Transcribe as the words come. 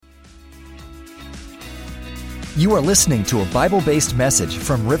You are listening to a Bible-based message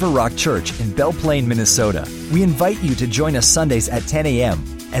from River Rock Church in Belle Plaine, Minnesota. We invite you to join us Sundays at 10 a.m.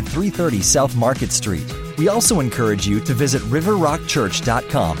 at 330 South Market Street. We also encourage you to visit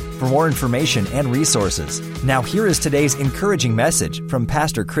riverrockchurch.com for more information and resources. Now here is today's encouraging message from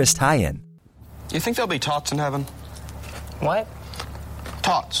Pastor Chris Tyen. You think there'll be tots in heaven? What?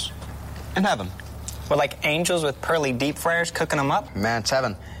 Tots. In heaven. Well, like angels with pearly deep fryers cooking them up? Man, it's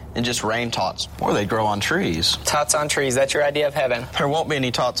heaven. And just rain tots. Or they grow on trees. Tots on trees, that's your idea of heaven? There won't be any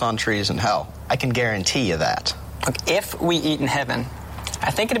tots on trees in hell. I can guarantee you that. Look, if we eat in heaven,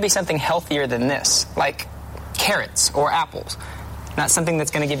 I think it'd be something healthier than this. Like carrots or apples. Not something that's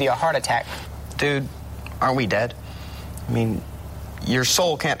going to give you a heart attack. Dude, aren't we dead? I mean, your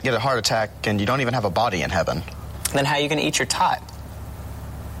soul can't get a heart attack and you don't even have a body in heaven. Then how are you going to eat your tot?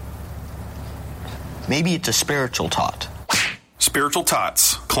 Maybe it's a spiritual tot. Spiritual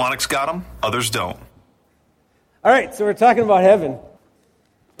tots. Colonics got them, others don't. All right, so we're talking about heaven.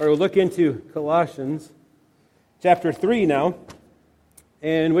 Or we'll look into Colossians chapter 3 now,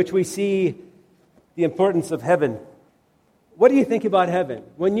 in which we see the importance of heaven. What do you think about heaven?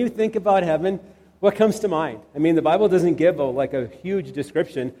 When you think about heaven, what comes to mind? I mean, the Bible doesn't give a huge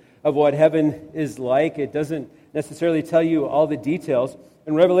description of what heaven is like. It doesn't necessarily tell you all the details.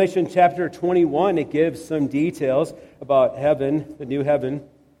 In Revelation chapter 21, it gives some details about heaven, the new heaven.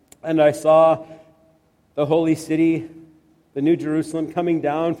 And I saw the holy city, the new Jerusalem, coming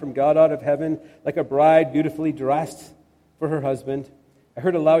down from God out of heaven like a bride beautifully dressed for her husband. I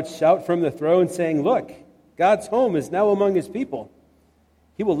heard a loud shout from the throne saying, "Look, God's home is now among his people.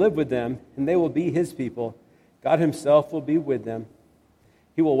 He will live with them, and they will be his people. God himself will be with them.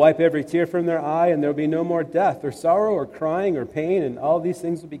 He will wipe every tear from their eye, and there will be no more death or sorrow or crying or pain, and all these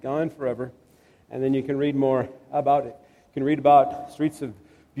things will be gone forever." And then you can read more about it. You can read about streets of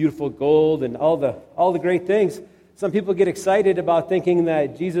beautiful gold and all the great things. Some people get excited about thinking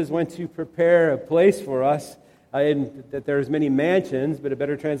that Jesus went to prepare a place for us, and that there's many mansions, but a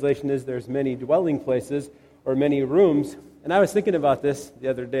better translation is there's many dwelling places or many rooms. And I was thinking about this the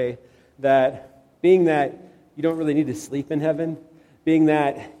other day, that being that you don't really need to sleep in heaven, being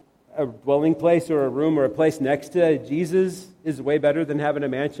that a dwelling place or a room or a place next to Jesus is way better than having a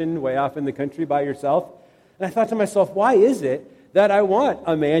mansion way off in the country by yourself. And I thought to myself, why is it that I want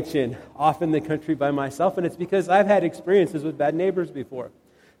a mansion off in the country by myself? And it's because I've had experiences with bad neighbors before.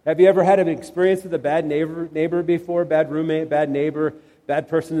 Have you ever had an experience with a bad neighbor before? Bad roommate, bad neighbor, bad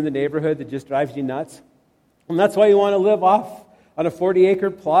person in the neighborhood that just drives you nuts? And that's why you want to live off on a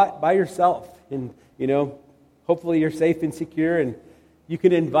 40-acre plot by yourself. And, hopefully you're safe and secure, and you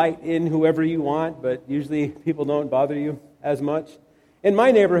can invite in whoever you want, but usually people don't bother you as much. In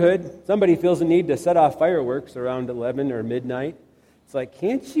my neighborhood, somebody feels a need to set off fireworks around 11 or midnight. It's like,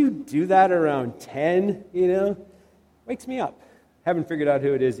 can't you do that around 10, Wakes me up. Haven't figured out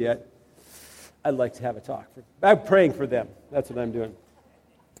who it is yet. I'd like to have a talk. I'm praying for them. That's what I'm doing.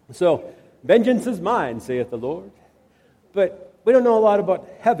 So, vengeance is mine, saith the Lord. But we don't know a lot about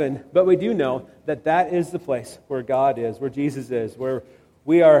heaven, but we do know that that is the place where God is, where Jesus is, where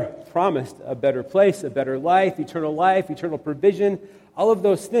we are promised a better place, a better life, eternal provision. All of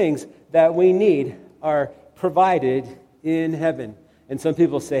those things that we need are provided in heaven. And some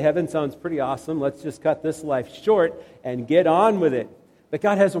people say, heaven sounds pretty awesome. Let's just cut this life short and get on with it. But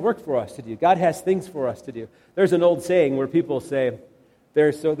God has work for us to do. God has things for us to do. There's an old saying where people say,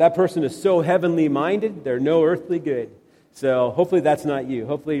 that person is so heavenly minded, they're no earthly good. So hopefully that's not you.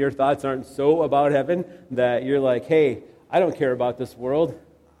 Hopefully your thoughts aren't so about heaven that you're like, hey, I don't care about this world.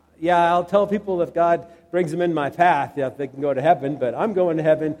 Yeah, I'll tell people if God brings them in my path, they can go to heaven, but I'm going to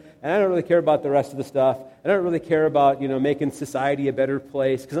heaven, and I don't really care about the rest of the stuff. I don't really care about, making society a better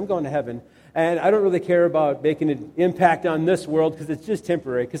place, because I'm going to heaven. And I don't really care about making an impact on this world, because it's just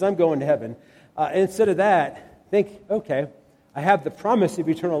temporary, because I'm going to heaven. Instead of that, think, okay, I have the promise of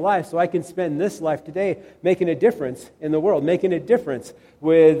eternal life, so I can spend this life today making a difference in the world, making a difference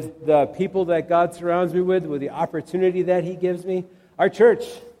with the people that God surrounds me with the opportunity that he gives me. Our church,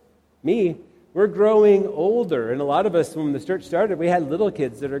 we're growing older. And a lot of us, when the church started, we had little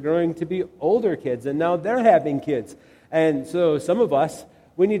kids that are growing to be older kids, and now they're having kids. And so some of us,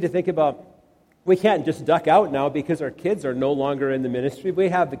 we need to think about, we can't just duck out now because our kids are no longer in the ministry. We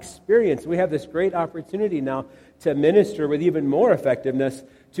have experience. We have this great opportunity now to minister with even more effectiveness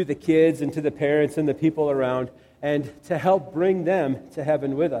to the kids and to the parents and the people around, and to help bring them to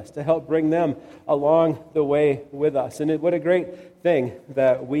heaven with us, to help bring them along the way with us. And what a great thing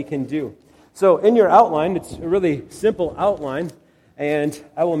that we can do. So in your outline, it's a really simple outline, and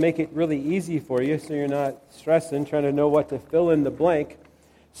I will make it really easy for you so you're not stressing, trying to know what to fill in the blank.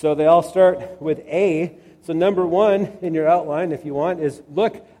 So they all start with A. So number one in your outline, if you want, is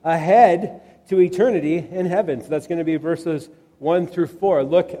look ahead to eternity in heaven. So that's going to be verses 1 through 4.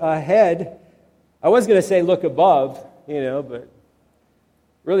 Look ahead. I was going to say look above, but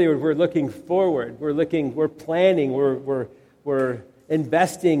really we're looking forward. We're planning. We're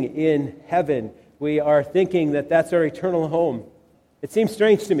investing in heaven. We are thinking that that's our eternal home. It seems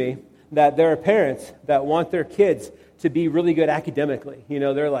strange to me that there are parents that want their kids to be really good academically.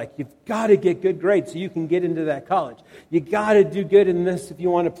 They're like, you've got to get good grades so you can get into that college. You got to do good in this if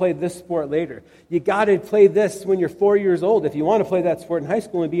you want to play this sport later. You got to play this when you're 4 years old if you want to play that sport in high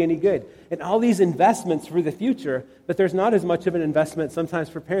school and be any good. And all these investments for the future, but there's not as much of an investment sometimes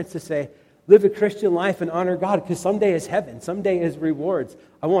for parents to say, live a Christian life and honor God, because someday is heaven. Someday is rewards.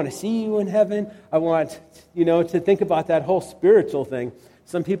 I want to see you in heaven. I want, to think about that whole spiritual thing.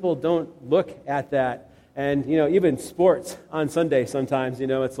 Some people don't look at that. And, even sports on Sunday sometimes,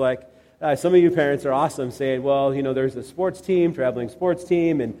 it's like some of you parents are awesome saying, well, there's a sports team, traveling sports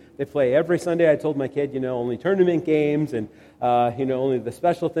team, and they play every Sunday. I told my kid, only tournament games and, only the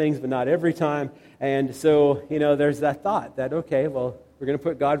special things, but not every time. And so, there's that thought that, okay, well, we're going to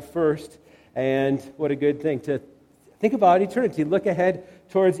put God first. And what a good thing to think about eternity. Look ahead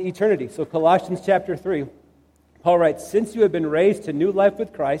towards eternity. So Colossians chapter 3, Paul writes, since you have been raised to new life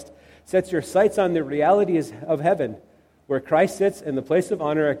with Christ, set your sights on the realities of heaven, where Christ sits in the place of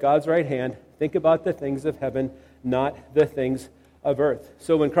honor at God's right hand. Think about the things of heaven, not the things of earth.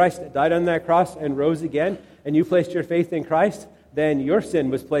 So when Christ died on that cross and rose again, and you placed your faith in Christ, then your sin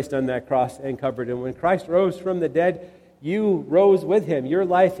was placed on that cross and covered. And when Christ rose from the dead, you rose with him. Your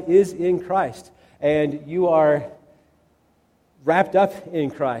life is in Christ, and you are wrapped up in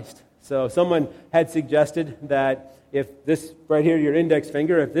Christ. So someone had suggested that if this right here, your index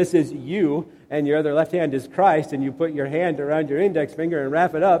finger, if this is you and your other left hand is Christ, and you put your hand around your index finger and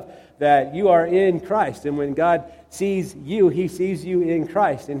wrap it up, that you are in Christ. And when God sees you, he sees you in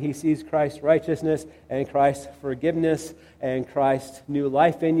Christ, and he sees Christ's righteousness and Christ's forgiveness and Christ's new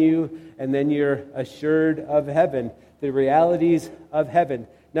life in you, and then you're assured of heaven, the realities of heaven.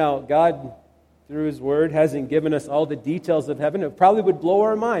 Now, God, through his word, hasn't given us all the details of heaven. It probably would blow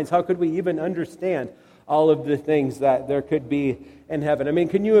our minds. How could we even understand all of the things that there could be in heaven? I mean,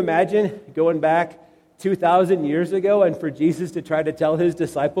 can you imagine going back 2,000 years ago and for Jesus to try to tell his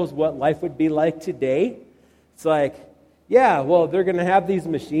disciples what life would be like today? It's like, yeah, well, they're going to have these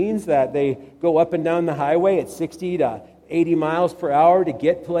machines that they go up and down the highway at 60 to 80 miles per hour to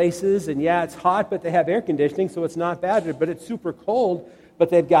get places. And yeah, it's hot, but they have air conditioning, so it's not bad. But it's super cold, but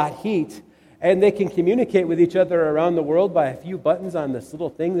they've got heat. And they can communicate with each other around the world by a few buttons on this little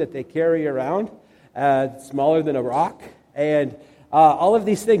thing that they carry around. Smaller than a rock, and all of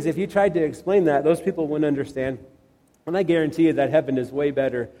these things, if you tried to explain that, those people wouldn't understand. And I guarantee you that heaven is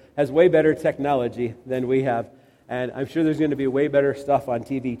has way better technology than we have, and I'm sure there's going to be way better stuff on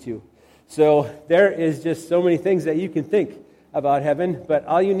TV too. So there is just so many things that you can think about heaven, but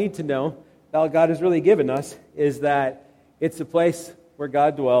all you need to know, all God has really given us, is that it's a place where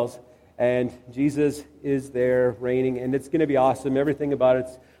God dwells, and Jesus is there reigning, and it's going to be awesome. Everything about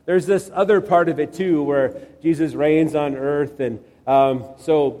it's There's this other part of it, too, where Jesus reigns on earth. And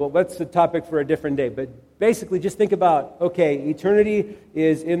but that's the topic for a different day. But basically, just think about, okay, eternity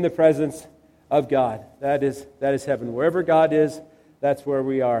is in the presence of God. That is heaven. Wherever God is, that's where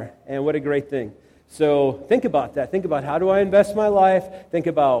we are. And what a great thing. So think about that. Think about, how do I invest my life? Think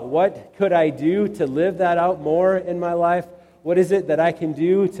about, what could I do to live that out more in my life? What is it that I can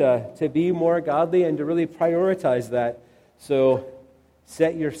do to be more godly and to really prioritize that? So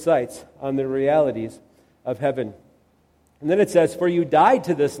set your sights on the realities of heaven. And then it says, for you died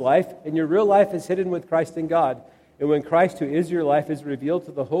to this life, and your real life is hidden with Christ in God. And when Christ, who is your life, is revealed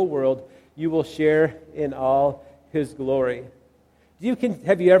to the whole world, you will share in all his glory.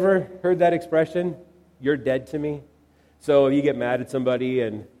 Have you ever heard that expression, you're dead to me? So you get mad at somebody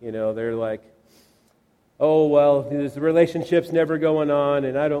and, they're like, oh, well, this relationship's never going on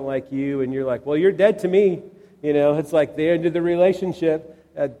and I don't like you. And you're like, well, you're dead to me. It's like the end of the relationship.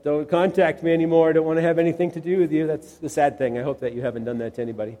 Don't contact me anymore. I don't want to have anything to do with you. That's the sad thing. I hope that you haven't done that to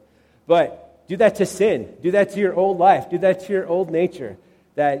anybody. But do that to sin. Do that to your old life. Do that to your old nature,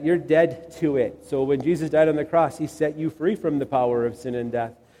 that you're dead to it. So when Jesus died on the cross, he set you free from the power of sin and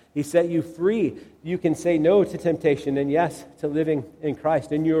death. He set you free. You can say no to temptation and yes to living in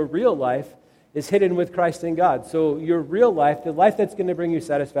Christ. And your real life is hidden with Christ in God. So your real life, the life that's going to bring you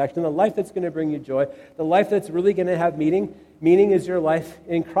satisfaction, the life that's going to bring you joy, the life that's really going to have meaning is your life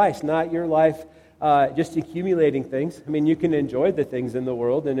in Christ, not your life just accumulating things. I mean, you can enjoy the things in the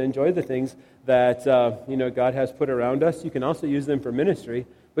world and enjoy the things that God has put around us. You can also use them for ministry,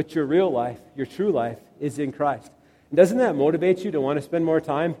 but your real life, your true life, is in Christ. And doesn't that motivate you to want to spend more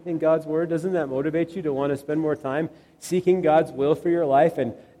time in God's Word? Doesn't that motivate you to want to spend more time seeking God's will for your life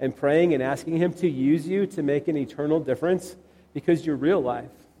and praying and asking Him to use you to make an eternal difference? Because your real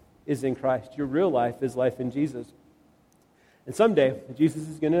life is in Christ. Your real life is life in Jesus. And someday, Jesus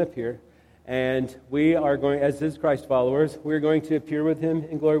is going to appear, and we are going, as His Christ followers, we're going to appear with Him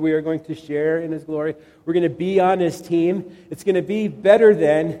in glory. We are going to share in His glory. We're going to be on His team. It's going to be better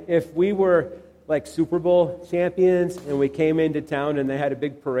than if we were like Super Bowl champions and we came into town and they had a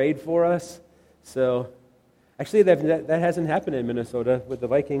big parade for us. So, actually, that hasn't happened in Minnesota with the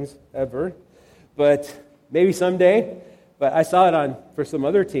Vikings ever, but maybe someday. But I saw it for some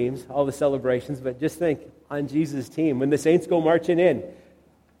other teams, all the celebrations, but just think, on Jesus' team, when the Saints go marching in,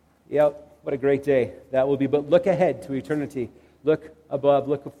 yep, what a great day that will be. But look ahead to eternity. Look above,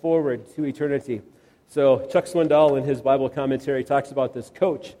 look forward to eternity. So Chuck Swindoll in his Bible commentary talks about this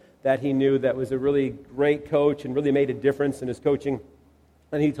coach that he knew that was a really great coach and really made a difference in his coaching.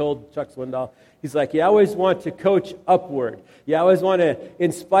 And he told Chuck Swindoll, he's like, you always want to coach upward. You always want to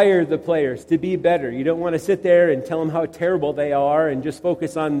inspire the players to be better. You don't want to sit there and tell them how terrible they are and just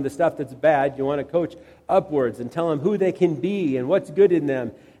focus on the stuff that's bad. You want to coach upwards and tell them who they can be and what's good in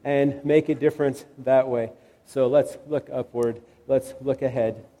them and make a difference that way. So let's look upward. Let's look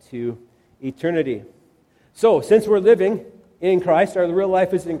ahead to eternity. So since we're living in Christ, our real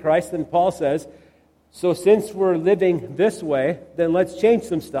life is in Christ, then Paul says, so since we're living this way, then let's change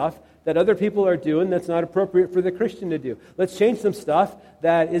some stuff that other people are doing that's not appropriate for the Christian to do. Let's change some stuff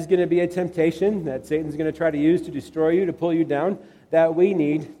that is going to be a temptation that Satan's going to try to use to destroy you, to pull you down, that we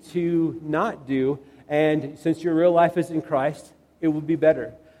need to not do. And since your real life is in Christ, it will be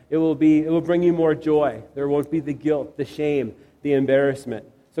better. It will bring you more joy. There won't be the guilt, the shame, the embarrassment.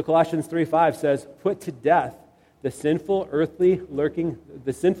 So Colossians 3:5 says, put to death the sinful earthly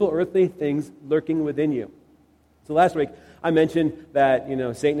things lurking within you. So last week I mentioned that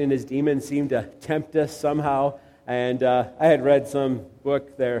Satan and his demons seem to tempt us somehow, and I had read some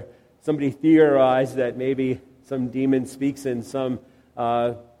book there. Somebody theorized that maybe some demon speaks in some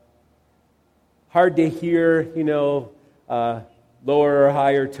hard to hear, lower or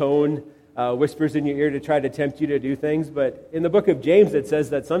higher tone, whispers in your ear to try to tempt you to do things. But in the book of James it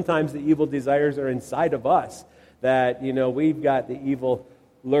says that sometimes the evil desires are inside of us. That, we've got the evil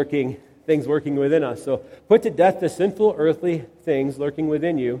things working within us. So put to death the sinful earthly things lurking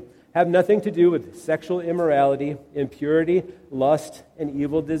within you. Have nothing to do with sexual immorality, impurity, lust, and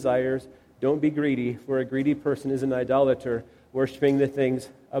evil desires. Don't be greedy, for a greedy person is an idolater, worshiping the things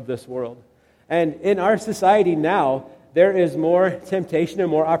of this world. And in our society now, there is more temptation and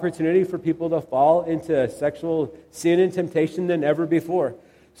more opportunity for people to fall into sexual sin and temptation than ever before.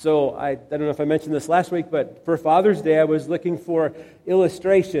 So I don't know if I mentioned this last week, but for Father's Day, I was looking for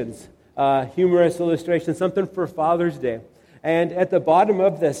illustrations, humorous illustrations, something for Father's Day. And at the bottom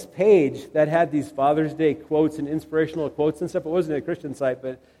of this page that had these Father's Day quotes and inspirational quotes and stuff, it wasn't a Christian site,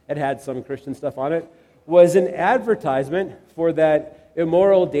 but it had some Christian stuff on it, was an advertisement for that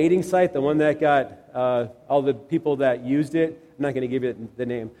immoral dating site, the one that got all the people that used it. I'm not going to give you the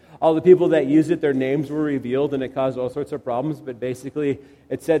name. All the people that used it, their names were revealed, and it caused all sorts of problems. But basically,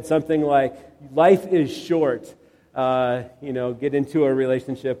 it said something like, life is short. Get into a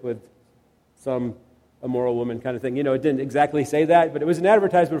relationship with some immoral woman kind of thing. It didn't exactly say that, but it was an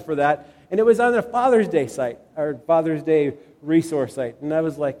advertisement for that. And it was on a Father's Day site, or Father's Day resource site. And I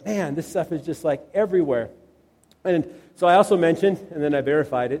was like, man, this stuff is just like everywhere. And so I also mentioned, and then I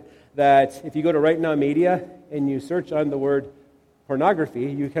verified it, that if you go to Right Now Media and you search on the word pornography,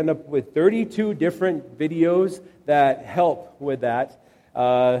 you end up with 32 different videos that help with that,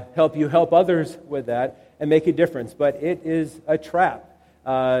 help you help others with that, and make a difference. But it is a trap.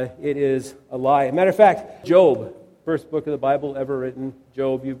 It is a lie. Matter of fact, Job, first book of the Bible ever written,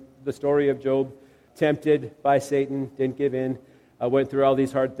 Job, the story of Job, tempted by Satan, didn't give in, went through all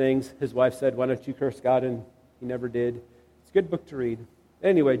these hard things. His wife said, why don't you curse God? And he never did. It's a good book to read.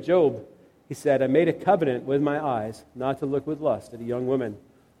 Anyway, Job, he said, I made a covenant with my eyes not to look with lust at a young woman.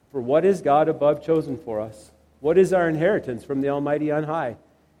 For what is God above chosen for us? What is our inheritance from the Almighty on high?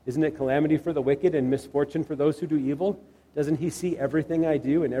 Isn't it calamity for the wicked and misfortune for those who do evil? Doesn't he see everything I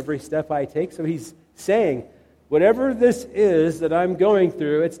do and every step I take? So he's saying, whatever this is that I'm going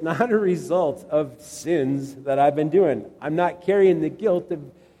through, it's not a result of sins that I've been doing. I'm not carrying the guilt of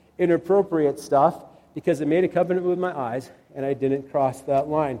inappropriate stuff because I made a covenant with my eyes and I didn't cross that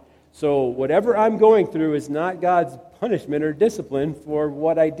line. So whatever I'm going through is not God's punishment or discipline for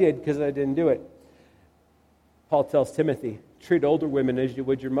what I did because I didn't do it. Paul tells Timothy, treat older women as you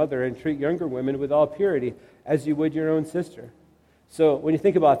would your mother, and treat younger women with all purity as you would your own sister. So when you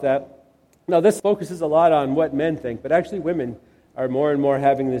think about that, now this focuses a lot on what men think, but actually women are more and more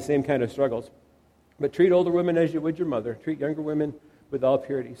having the same kind of struggles. But treat older women as you would your mother. Treat younger women with all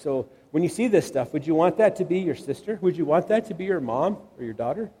purity. So when you see this stuff, would you want that to be your sister? Would you want that to be your mom or your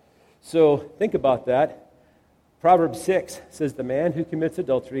daughter? So think about that. Proverbs 6 says, the man who commits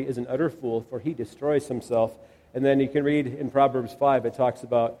adultery is an utter fool, for he destroys himself. And then you can read in Proverbs 5, it talks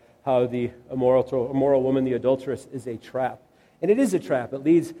about how the immoral woman, the adulteress, is a trap. And it is a trap. It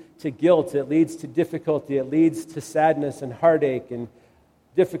leads to guilt. It leads to difficulty. It leads to sadness and heartache and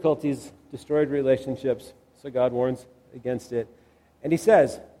difficulties, destroyed relationships. So God warns against it. And he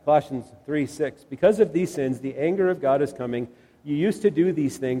says, Colossians 3:6, because of these sins, the anger of God is coming. You used to do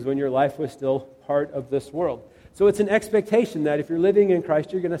these things when your life was still part of this world. So it's an expectation that if you're living in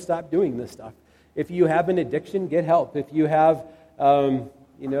Christ, you're going to stop doing this stuff. If you have an addiction, get help. If you have,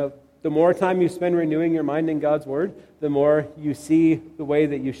 the more time you spend renewing your mind in God's Word, the more you see the way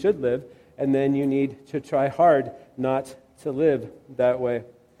that you should live, and then you need to try hard not to live that way.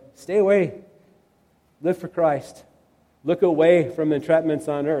 Stay away. Live for Christ. Look away from entrapments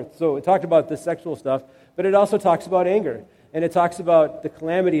on earth. So it talked about the sexual stuff, but it also talks about anger. And it talks about the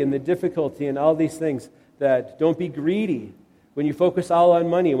calamity and the difficulty and all these things, that don't be greedy when you focus all on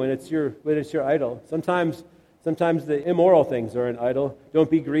money, when it's your idol. Sometimes the immoral things are an idol. Don't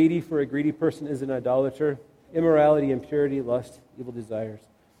be greedy, for a greedy person is an idolater. Immorality, impurity, lust, evil desires.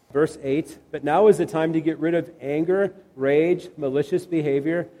 Verse 8, but now is the time to get rid of anger, rage, malicious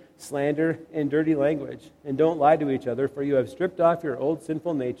behavior, slander, and dirty language. And don't lie to each other, for you have stripped off your old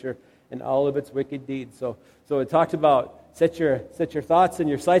sinful nature and all of its wicked deeds. So it talked about set your thoughts and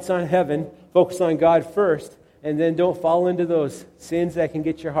your sights on heaven, focus on God first, and then don't fall into those sins that can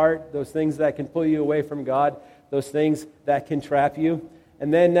get your heart, those things that can pull you away from God, those things that can trap you.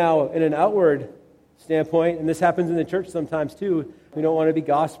 And then now, in an outward standpoint, and this happens in the church sometimes too, we don't want to be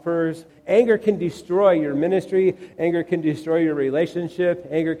gossipers. Anger can destroy your ministry. Anger can destroy your relationship.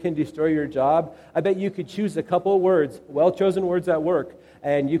 Anger can destroy your job. I bet you could choose a couple of words, well-chosen words at work,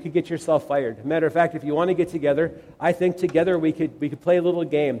 and you could get yourself fired. Matter of fact, if you want to get together, I think together we could play a little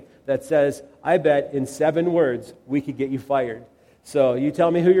game that says, I bet in 7 words we could get you fired. So you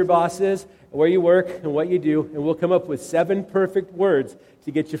tell me who your boss is, where you work, and what you do, and we'll come up with 7 perfect words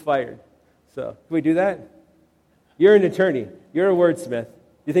to get you fired. So can we do that? You're an attorney. You're a wordsmith.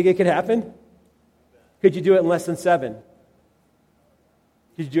 You think it could happen? Could you do it in less than 7?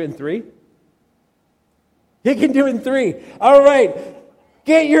 Could you do it in 3? You can do it in 3. All right.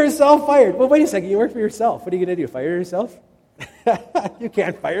 Get yourself fired. Well, wait a second. You work for yourself. What are you going to do? Fire yourself? You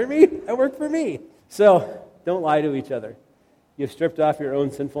can't fire me. I work for me. So don't lie to each other. You've stripped off your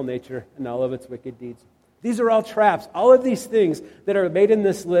own sinful nature and all of its wicked deeds. These are all traps. All of these things that are made in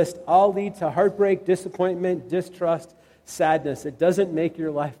this list all lead to heartbreak, disappointment, distrust, sadness. It doesn't make your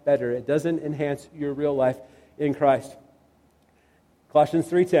life better. It doesn't enhance your real life in Christ. Colossians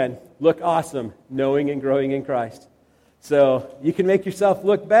 3:10, look awesome, knowing and growing in Christ. So you can make yourself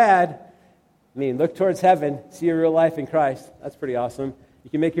look bad. Look towards heaven, see your real life in Christ. That's pretty awesome. You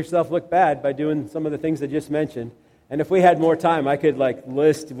can make yourself look bad by doing some of the things I just mentioned. And if we had more time, I could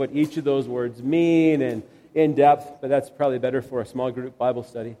list what each of those words mean and in depth, but that's probably better for a small group Bible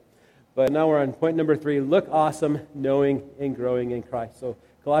study. But now we're on point number 3, look awesome, knowing and growing in Christ. So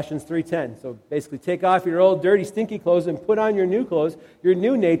Colossians 3:10. So basically take off your old dirty, stinky clothes and put on your new clothes, your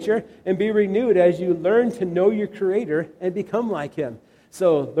new nature, and be renewed as you learn to know your Creator and become like Him.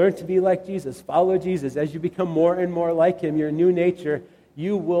 So learn to be like Jesus. Follow Jesus. As you become more and more like Him, your new nature,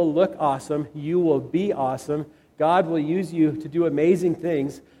 you will look awesome. You will be awesome. God will use you to do amazing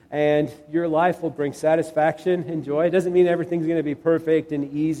things, and your life will bring satisfaction and joy. It doesn't mean everything's going to be perfect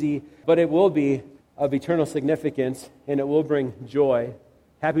and easy, but it will be of eternal significance, and it will bring joy.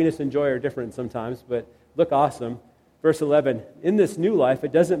 Happiness and joy are different sometimes, but look awesome. Verse 11, in this new life,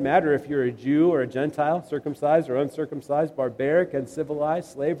 it doesn't matter if you're a Jew or a Gentile, circumcised or uncircumcised, barbaric and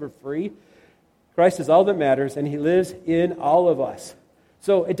civilized, slave or free. Christ is all that matters, and He lives in all of us.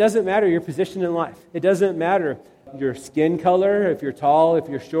 So it doesn't matter your position in life. It doesn't matter your skin color, if you're tall, if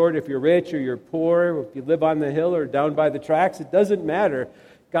you're short, if you're rich or you're poor, if you live on the hill or down by the tracks. It doesn't matter.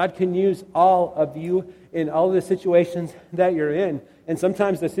 God can use all of you in all the situations that you're in. And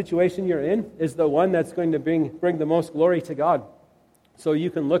sometimes the situation you're in is the one that's going to bring the most glory to God. So you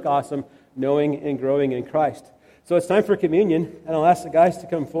can look awesome knowing and growing in Christ. So it's time for communion, and I'll ask the guys to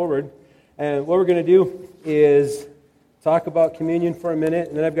come forward. And what we're going to do is talk about communion for a minute,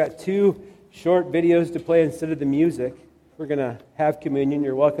 and then I've got 2 short videos to play instead of the music. We're going to have communion.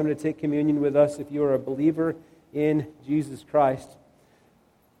 You're welcome to take communion with us if you are a believer in Jesus Christ.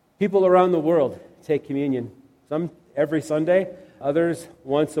 People around the world take communion. Some every Sunday. others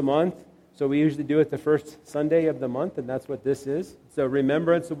once a month. So we usually do it the first Sunday of the month, and that's what this is. It's a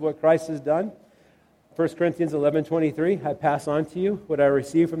remembrance of what Christ has done. 1 Corinthians 11:23, I pass on to you what I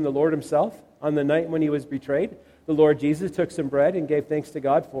received from the Lord himself. On the night when he was betrayed, the Lord Jesus took some bread and gave thanks to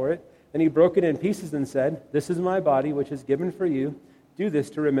God for it. Then he broke it in pieces and said, "This is my body, which is given for you. Do this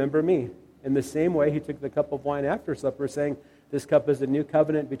to remember me." In the same way, he took the cup of wine after supper, saying, "This cup is a new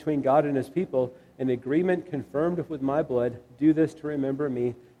covenant between God and his people, an agreement confirmed with my blood. Do this to remember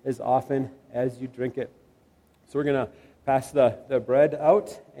me as often as you drink it." So we're going to pass the bread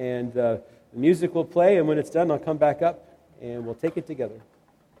out, and the music will play, and when it's done, I'll come back up, and we'll take it together.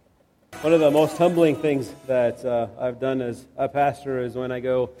 One of the most humbling things that I've done as a pastor is when I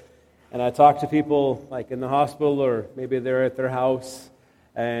go and I talk to people like in the hospital, or maybe they're at their house,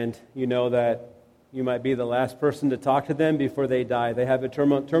 and you know that you might be the last person to talk to them before they die. They have a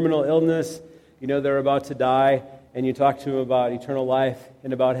terminal illness, you know they're about to die, and you talk to them about eternal life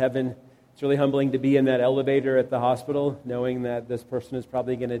and about heaven. It's really humbling to be in that elevator at the hospital, knowing that this person is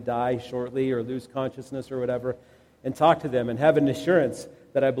probably going to die shortly or lose consciousness or whatever, and talk to them and have an assurance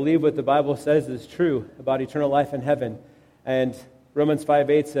that I believe what the Bible says is true about eternal life in heaven. And Romans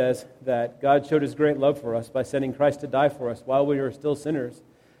 5:8 says that God showed his great love for us by sending Christ to die for us while we were still sinners.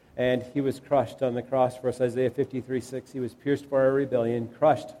 And he was crushed on the cross for us, Isaiah 53:6. He was pierced for our rebellion,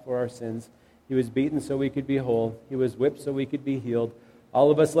 crushed for our sins. He was beaten so we could be whole. He was whipped so we could be healed.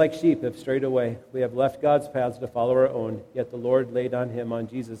 All of us like sheep have strayed away. We have left God's paths to follow our own, yet the Lord laid on him, on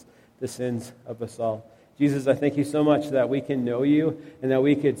Jesus, the sins of us all. Jesus, I thank you so much that we can know you and that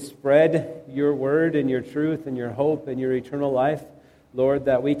we could spread your word and your truth and your hope and your eternal life. Lord,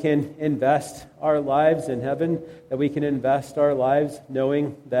 that we can invest our lives in heaven, that we can invest our lives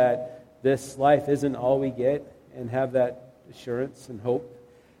knowing that this life isn't all we get, and have that assurance and hope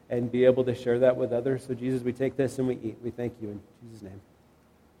and be able to share that with others. So Jesus, we take this and we eat. We thank you in Jesus' name.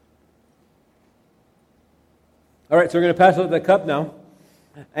 All right, so we're going to pass out the cup now.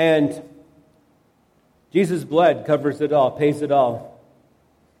 And Jesus' blood covers it all, pays it all.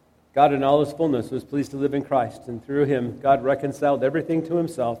 God in all his fullness was pleased to live in Christ, and through him God reconciled everything to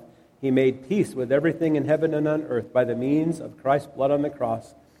himself. He made peace with everything in heaven and on earth by the means of Christ's blood on the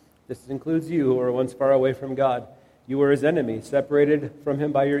cross. This includes you who were once far away from God. You were his enemy, separated from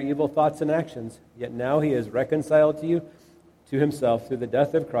him by your evil thoughts and actions. Yet now he is reconciled to you, to himself, through the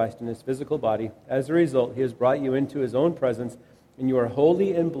death of Christ in his physical body. As a result, he has brought you into his own presence, and you are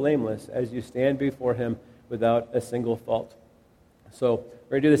holy and blameless as you stand before him without a single fault. So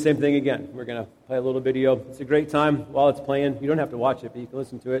we're going to do the same thing again. We're going to play a little video. It's a great time while it's playing. You don't have to watch it, but you can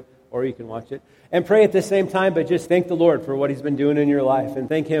listen to it, or you can watch it. And pray at the same time, but just thank the Lord for what he's been doing in your life, and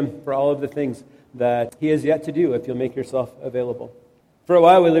thank him for all of the things that he has yet to do if you'll make yourself available. For a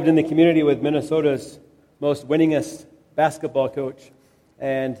while, we lived in the community with Minnesota's most winningest basketball coach,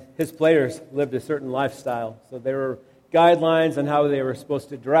 and his players lived a certain lifestyle. So there were guidelines on how they were supposed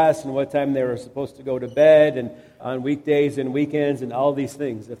to dress and what time they were supposed to go to bed, and on weekdays and weekends and all these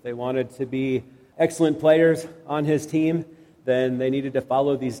things. If they wanted to be excellent players on his team, then they needed to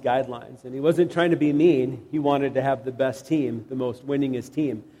follow these guidelines. And he wasn't trying to be mean. He wanted to have the best team, the most winningest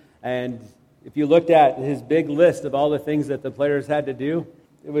team. And if you looked at his big list of all the things that the players had to do,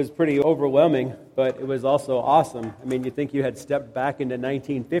 it was pretty overwhelming, but it was also awesome. I mean, you think you had stepped back into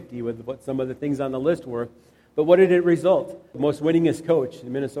 1950 with what some of the things on the list were. But what did it result? The most winningest coach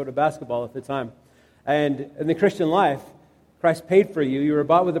in Minnesota basketball at the time. And in the Christian life, Christ paid for you. You were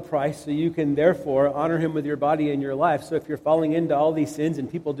bought with a price, so you can therefore honor him with your body and your life. So if you're falling into all these sins,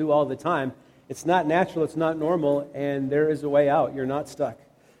 and people do all the time, it's not natural, it's not normal, and there is a way out. You're not stuck.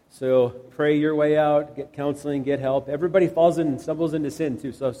 So pray your way out, get counseling, get help. Everybody falls in and stumbles into sin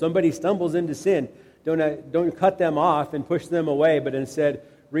too. So if somebody stumbles into sin, don't cut them off and push them away, but instead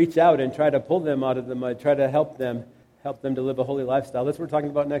reach out and try to pull them out of the mud, try to help them to live a holy lifestyle. That's what we're talking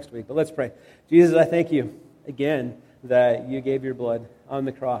about next week. But let's pray. Jesus, I thank you again that you gave your blood on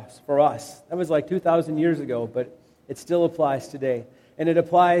the cross for us. That was like 2,000 years ago, but it still applies today. And it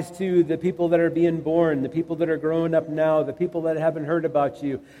applies to the people that are being born, the people that are growing up now, the people that haven't heard about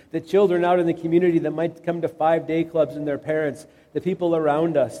you, the children out in the community that might come to 5-day clubs and their parents, the people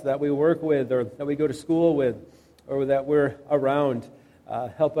around us that we work with or that we go to school with or that we're around.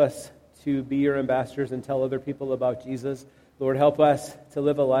 Help us to be your ambassadors and tell other people about Jesus. Lord, help us to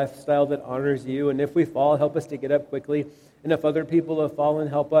live a lifestyle that honors you. And if we fall, help us to get up quickly. And if other people have fallen,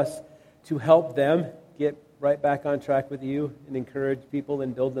 help us to help them get right back on track with you and encourage people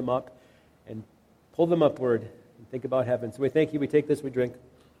and build them up and pull them upward and think about heaven. So we thank you. We take this, we drink.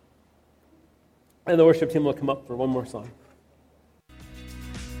 And the worship team will come up for one more song.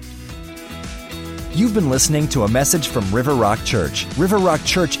 You've been listening to a message from River Rock Church. River Rock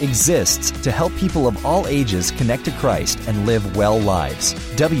Church exists to help people of all ages connect to Christ and live well lives.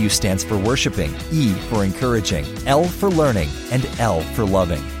 W stands for worshiping, E for encouraging, L for learning, and L for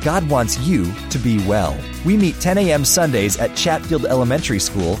loving. God wants you to be well. We meet 10 a.m. Sundays at Chatfield Elementary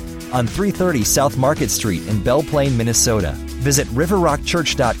School on 330 South Market Street in Belle Plaine, Minnesota. Visit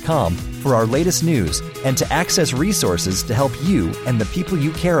riverrockchurch.com for our latest news and to access resources to help you and the people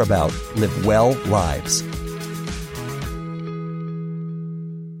you care about live well lives.